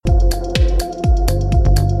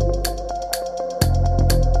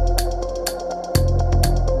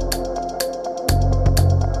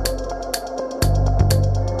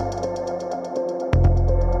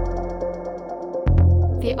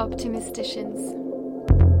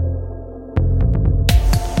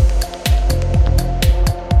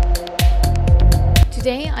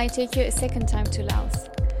Today I take you a second time to Laos.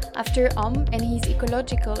 After and his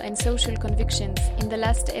ecological and social convictions in the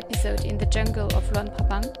last episode in the jungle of Luang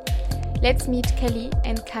Prabang, let's meet Kelly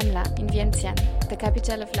and Khamla in Vientiane, the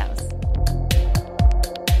capital of Laos.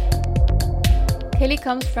 Kelly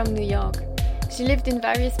comes from New York. She lived in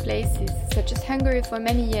various places, such as Hungary for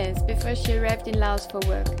many years before she arrived in Laos for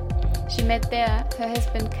work. She met there her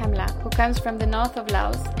husband Khamla, who comes from the north of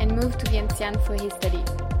Laos and moved to Vientiane for his studies.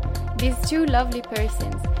 These two lovely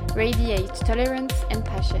persons radiate tolerance and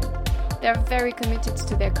passion. They are very committed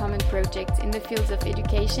to their common projects in the fields of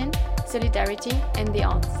education, solidarity and the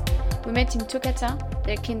arts. We met in Tukata,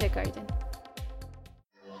 their kindergarten.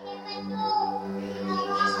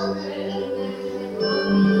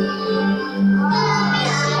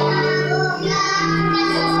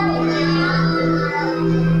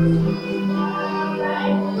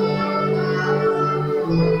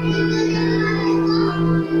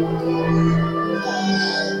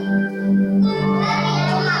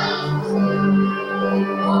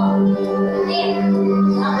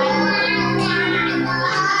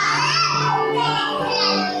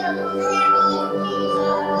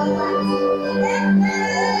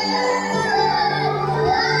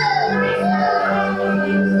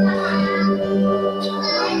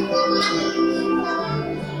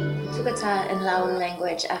 In Lao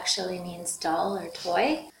language actually means doll or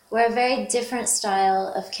toy. We're a very different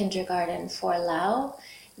style of kindergarten for Lao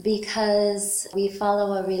because we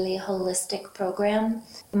follow a really holistic program.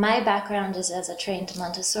 My background is as a trained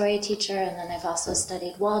Montessori teacher, and then I've also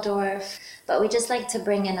studied Waldorf, but we just like to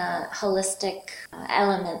bring in a holistic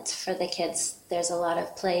element for the kids. There's a lot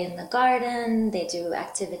of play in the garden. They do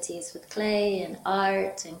activities with clay and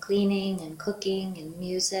art and cleaning and cooking and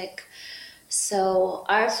music. So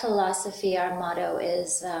our philosophy, our motto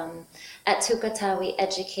is, at Tukata we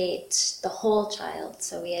educate the whole child.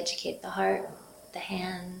 So we educate the heart, the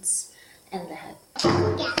hands, and the head.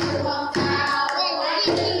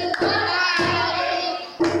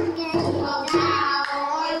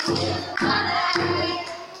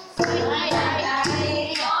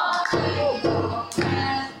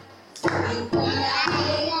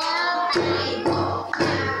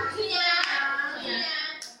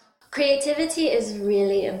 Creativity is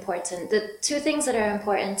really important. The two things that are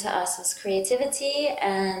important to us is creativity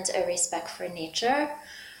and a respect for nature.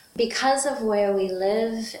 Because of where we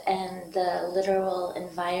live and the literal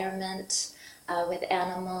environment with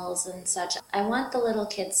animals and such, I want the little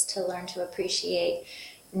kids to learn to appreciate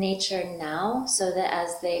nature now so that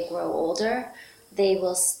as they grow older, they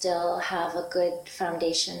will still have a good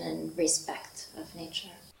foundation and respect of nature.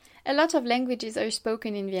 A lot of languages are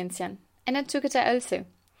spoken in Vientiane, and at Tukata also.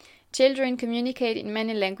 Children communicate in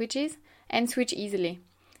many languages and switch easily.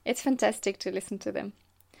 It's fantastic to listen to them.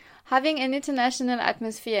 Having an international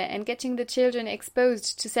atmosphere and getting the children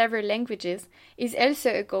exposed to several languages is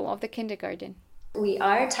also a goal of the kindergarten. We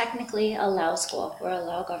are technically a Lao school. We're a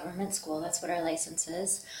Lao government school. That's what our license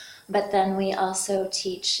is. But then we also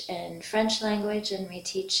teach in French language and we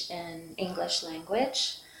teach in English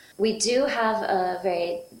language. We do have a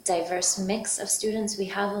very diverse mix of students. We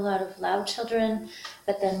have a lot of Lao children,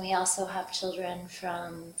 but then we also have children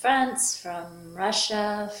from France, from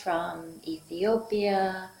Russia, from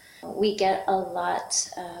Ethiopia. We get a lot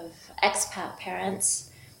of expat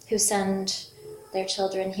parents who send their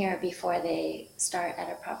children here before they start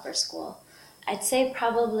at a proper school. I'd say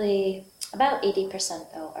probably about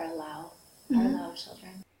 80% though are Lao, are Lao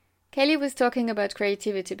children. Kelly was talking about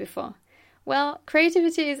creativity before. Well,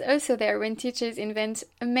 creativity is also there when teachers invent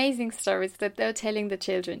amazing stories that they're telling the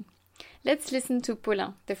children. Let's listen to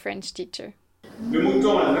Paulin, the French teacher. Le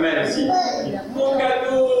mouton, la femelle aussi. Mon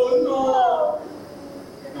gâteau, non!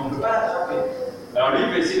 Non, on ne peut pas l'attraper. Alors lui, il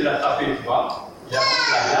va essayer de l'attraper, tu vois. Il apporte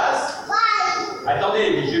la glace.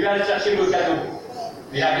 Attendez, je vais aller chercher le gâteau.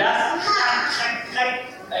 Mais la glace,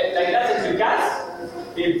 la glace, elle se casse.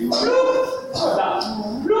 Et plouf, comme ça.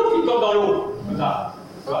 Plouf, il tombe dans l'eau. Comme ça.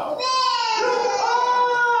 Tu vois?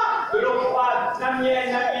 De l'eau froide, la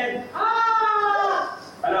mienne. Ah!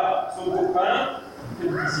 Alors, son copain, c'est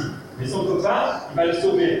ici. Mais son copain, il va le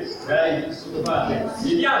sauver. Là, son copain, il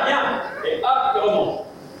dit viens. Et hop, il remonte.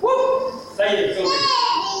 Ouf! Ça y est,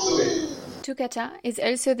 sauvé. Tukata is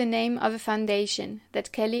also the name of a foundation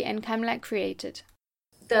that Kelly and Khamla created.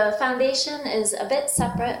 The foundation is a bit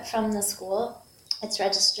separate from the school. It's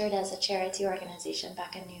registered as a charity organization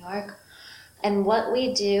back in New York. And what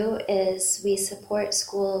we do is we support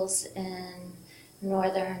schools in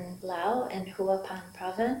northern Lao and Hua Pan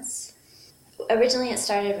province. Originally it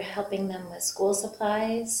started helping them with school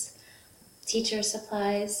supplies, teacher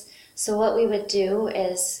supplies. So what we would do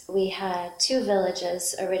is we had 2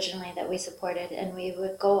 villages originally that we supported, and we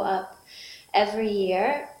would go up every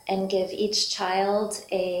year and give each child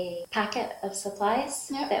a packet of supplies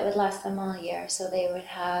that would last them all year. So they would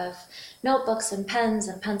have notebooks and pens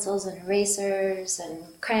and pencils and erasers and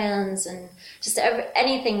crayons and just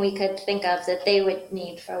anything we could think of that they would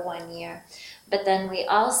need for 1 year. But then we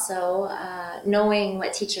also, knowing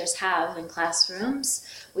what teachers have in classrooms,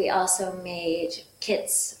 we also made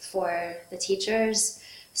kits for the teachers.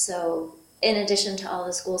 So in addition to all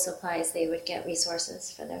the school supplies, they would get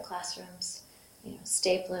resources for their classrooms. You know,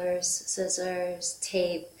 staplers, scissors,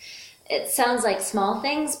 tape. It sounds like small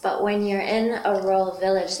things, but when you're in a rural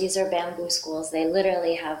village, these are bamboo schools. They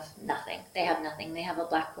literally have nothing. They have nothing. They have a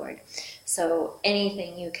blackboard. So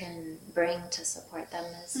anything you can bring to support them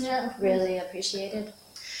is really appreciated.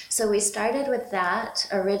 So we started with that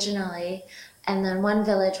originally, and then one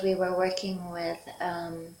village we were working with,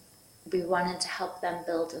 we wanted to help them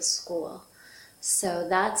build a school. So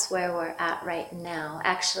that's where we're at right now.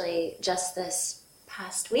 Actually, just this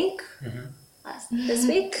past week, last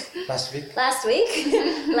week,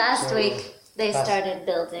 they started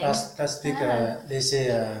building. Last week, they say,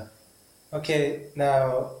 okay,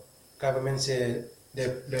 now government say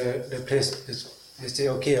the place they say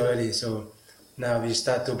okay already. So now we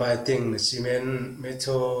start to buy things, cement,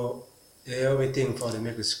 metal, everything for the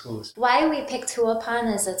mega schools. Why we picked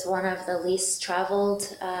Huapan is it's one of the least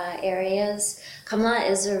traveled areas. Khamla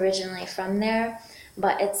is originally from there,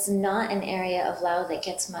 but it's not an area of Laos that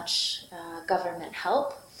gets much government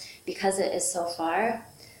help because it is so far.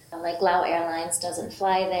 Like Lao Airlines doesn't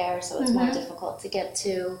fly there, so it's more difficult to get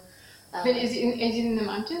to. But is it in the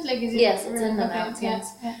mountains? Like, is it yes, it's in the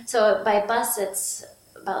mountains. Yeah. So by bus, it's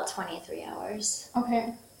about 23 hours.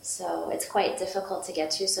 Okay. So it's quite difficult to get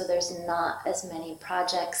to, so there's not as many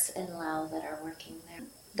projects in Laos that are working there.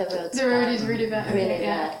 The road is really bad. Really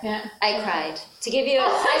bad. Yeah. I cried. To give you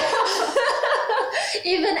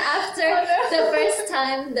even after the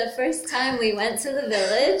first time we went to the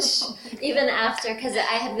village, even after, because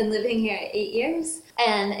I had been living here 8 years,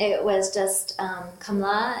 and it was just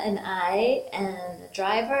Khamla and I and a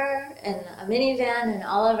driver and a minivan and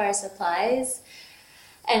all of our supplies.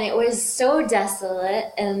 And it was so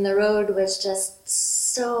desolate, and the road was just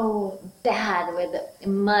so bad with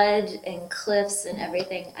mud and cliffs and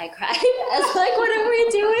everything. I cried. I was like, what are we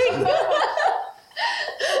doing?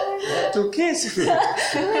 You have 2 kids. I'm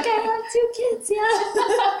like, I have 2 kids, yeah.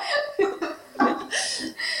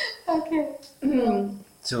 Okay.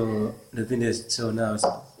 So the village, so now it's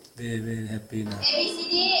very, very happy now.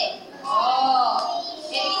 ABCD. Oh.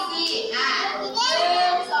 ABC.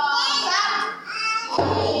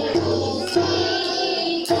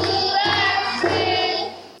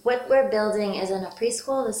 What we're building isn't a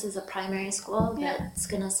preschool. This is a primary school that's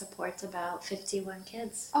going to support about 51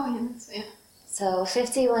 kids. Oh, yeah. So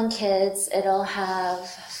 51 kids. It'll have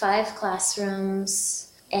 5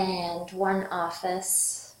 classrooms and 1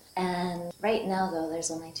 office. And right now, though,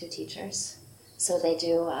 there's only 2 teachers. So they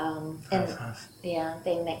do,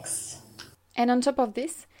 they mix. And on top of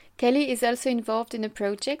this, Kelly is also involved in a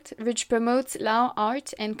project which promotes Lao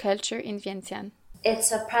art and culture in Vientiane.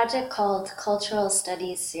 It's a project called Cultural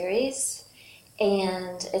Studies Series,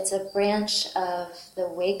 and it's a branch of the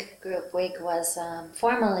WIG group. WIG was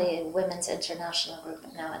formerly a Women's International Group,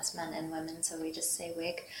 but now it's men and women, so we just say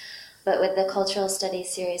WIG. But with the Cultural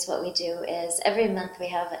Studies Series, what we do is every month we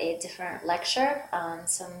have a different lecture on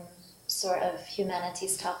some sort of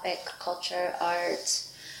humanities topic, culture, art,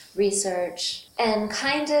 research, and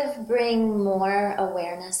kind of bring more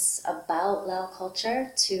awareness about Lao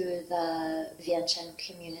culture to the Vientiane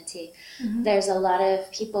community. There's a lot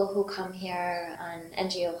of people who come here on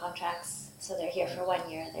NGO contracts, so they're here for 1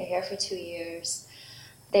 year, they're here for 2 years.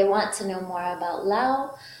 They want to know more about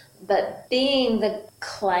Lao, but being the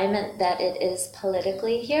climate that it is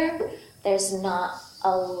politically here, there's not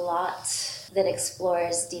a lot that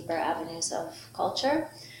explores deeper avenues of culture.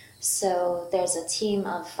 So there's a team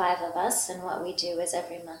of 5 of us, and what we do is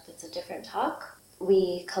every month it's a different talk.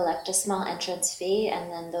 We collect a small entrance fee,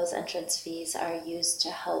 and then those entrance fees are used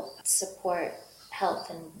to help support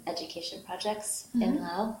health and education projects in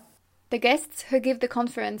Lao. The guests who give the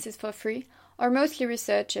conferences for free are mostly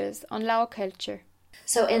researchers on Lao culture.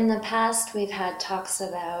 So in the past, we've had talks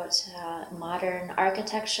about modern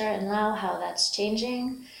architecture in Lao, how that's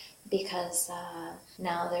changing, because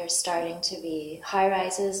now there's starting to be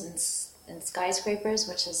high-rises and skyscrapers,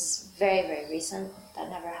 which is very, very recent. That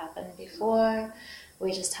never happened before.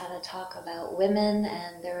 We just had a talk about women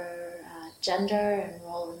and their gender and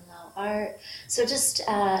role in Lao art. So just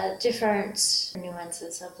different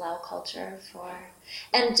nuances of Lao culture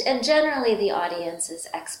and generally the audience is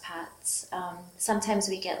expats. Sometimes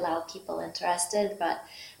we get Lao people interested, but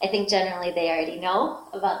I think generally they already know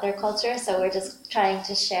about their culture. So we're just trying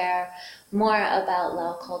to share more about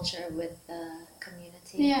Lao culture with the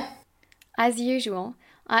community. Yeah. As usual,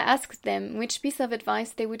 I asked them which piece of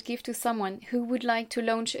advice they would give to someone who would like to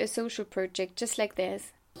launch a social project just like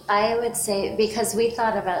theirs. I would say, because we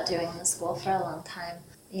thought about doing the school for a long time,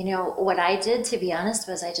 what I did, to be honest,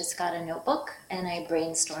 was I just got a notebook and I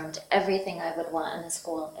brainstormed everything I would want in a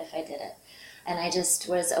school if I did it. And I just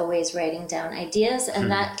was always writing down ideas,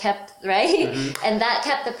 and that kept, and that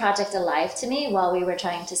kept the project alive to me while we were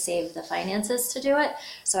trying to save the finances to do it.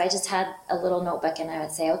 So I just had a little notebook and I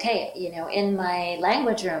would say, okay, in my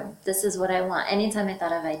language room, this is what I want. Anytime I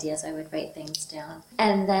thought of ideas, I would write things down.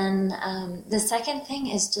 And then the second thing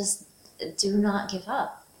is just do not give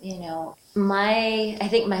up. I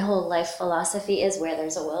think my whole life philosophy is where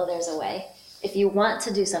there's a will, there's a way. If you want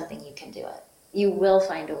to do something, you can do it. You will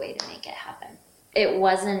find a way to make it happen. It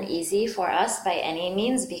wasn't easy for us by any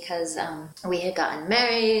means because we had gotten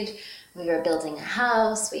married, we were building a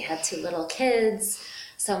house, we had 2 little kids,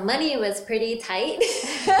 so money was pretty tight.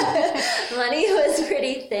 Money was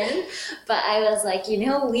pretty thin, but I was like,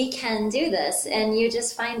 we can do this, and you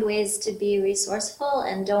just find ways to be resourceful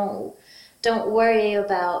and don't worry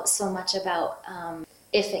so much about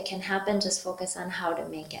if it can happen, just focus on how to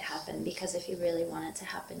make it happen, because if you really want it to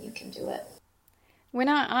happen, you can do it. When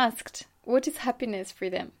I asked, what is happiness for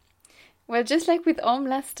them? Well, just like with Om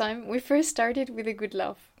last time, we first started with a good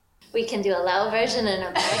laugh. We can do a Lao version and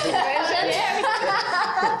an American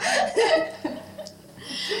version.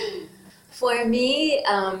 For me,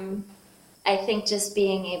 I think just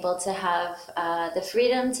being able to have the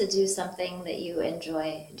freedom to do something that you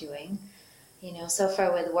enjoy doing. So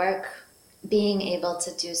far with work, being able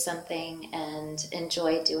to do something and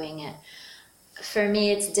enjoy doing it. For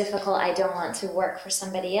me, it's difficult. I don't want to work for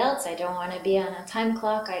somebody else. I don't want to be on a time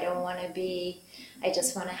clock. I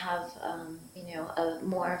just want to have, a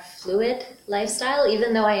more fluid lifestyle,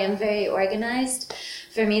 even though I am very organized.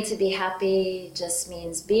 For me to be happy just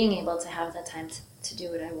means being able to have the time to do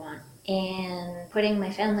what I want and putting my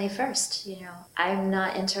family first. I'm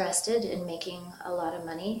not interested in making a lot of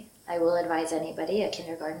money. I will advise anybody, a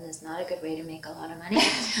kindergarten is not a good way to make a lot of money.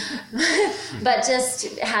 But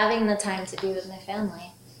just having the time to be with my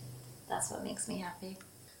family, that's what makes me happy.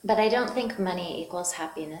 But I don't think money equals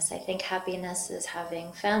happiness. I think happiness is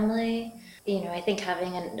having family. I think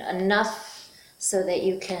having enough so that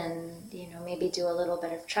you can, maybe do a little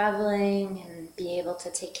bit of traveling and be able to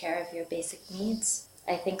take care of your basic needs.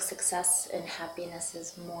 I think success and happiness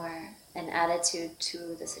is more an attitude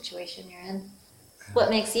to the situation you're in. What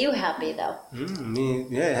makes you happy, though?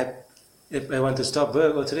 If I want to stop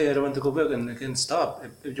work, or today I don't want to go work, and I can stop.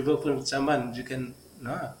 If you work for someone, you can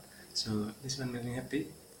not. So this one makes me happy.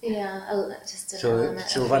 Yeah, just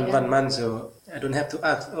so one month, so I don't have to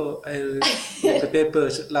ask. Oh, I make the paper.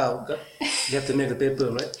 Lao, you have to make the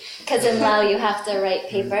paper, right? Because in Lao you have to write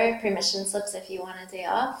paper permission slips if you want a day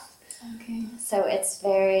off. Okay. So it's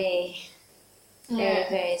very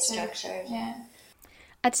structured. Yeah.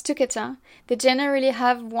 At Tuketa, they generally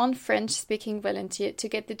have one French-speaking volunteer to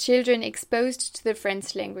get the children exposed to the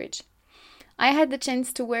French language. I had the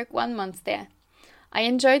chance to work 1 month there. I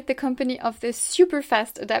enjoyed the company of the super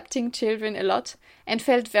fast adapting children a lot and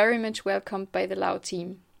felt very much welcomed by the Lao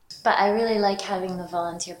team. But I really like having the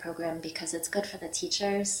volunteer program because it's good for the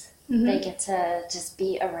teachers. Mm-hmm. They get to just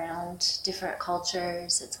be around different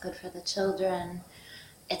cultures. It's good for the children.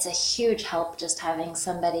 It's a huge help just having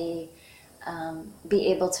somebody be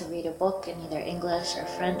able to read a book in either English or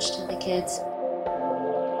French to the kids.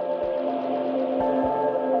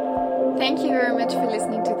 Thank you very much for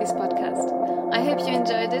listening to this podcast. I hope you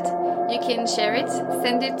enjoyed it. You can share it,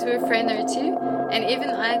 send it to a friend or two, and even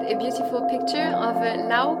add a beautiful picture of a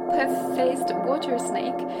Lao puff-faced water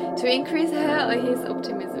snake to increase her or his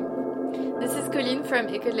optimism. This is Colline from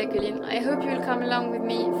École de la Colline. I hope you'll come along with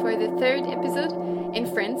me for the 3rd episode, in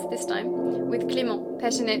France this time, with Clément,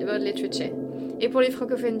 passionate about literature. Et pour les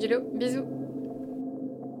francophones du lot, bisous!